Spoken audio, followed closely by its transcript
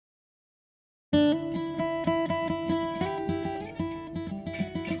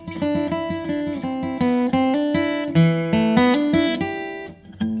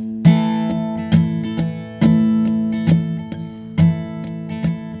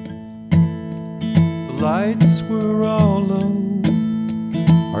lights were all low,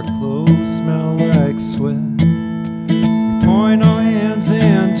 our clothes smell like sweat. We point our hands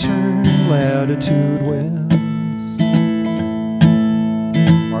and turn latitude west.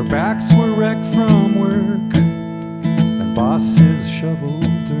 Our backs were wrecked from work and bosses shoveled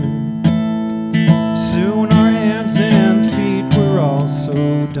dirt. Soon our hands and feet were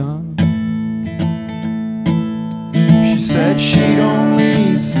also done. She said she'd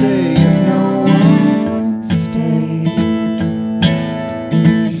only stay if no one stayed.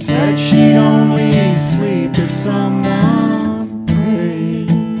 She said she'd only sleep if someone prayed,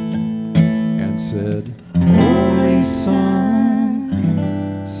 and said, "Holy Son,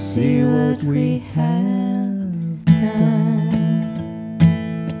 see what we have done."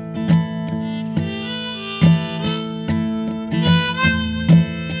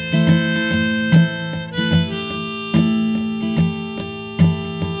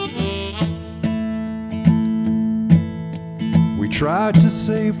 Tried to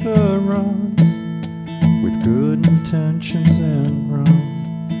save the runs with good intentions and rum.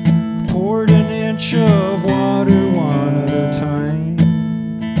 Poured an inch of water one at a time.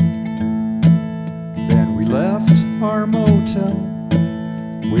 Then we left our motel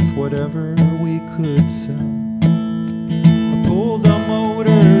with whatever we could sell. I pulled a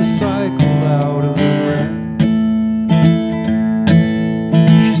motorcycle out of the grass.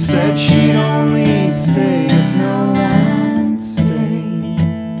 She said she'd only stay if no one stayed.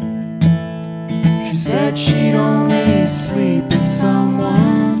 She said she'd only sleep if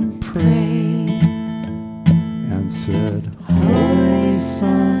someone prayed, and said, "Holy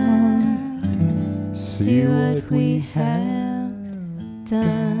Son, see what we have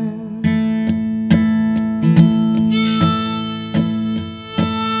done."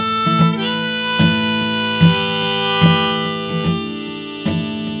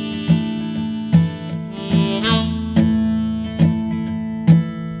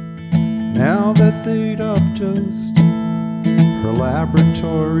 Now that they'd updosed, her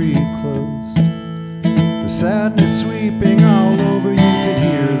laboratory closed. The sadness sweeping all over, you could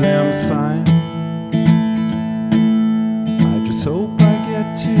hear them sighing. I just hope I get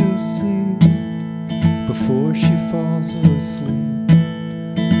to see before she falls asleep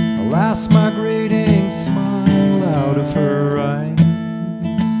a last migrating smile out of her eyes.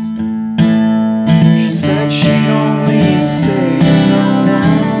 She said she'd only stay if no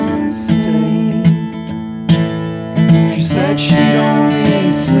one stayed. She said she'd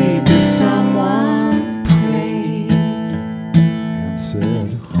only sleep if someone prayed, and said,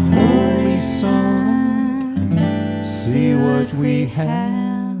 "Holy Son, see what we have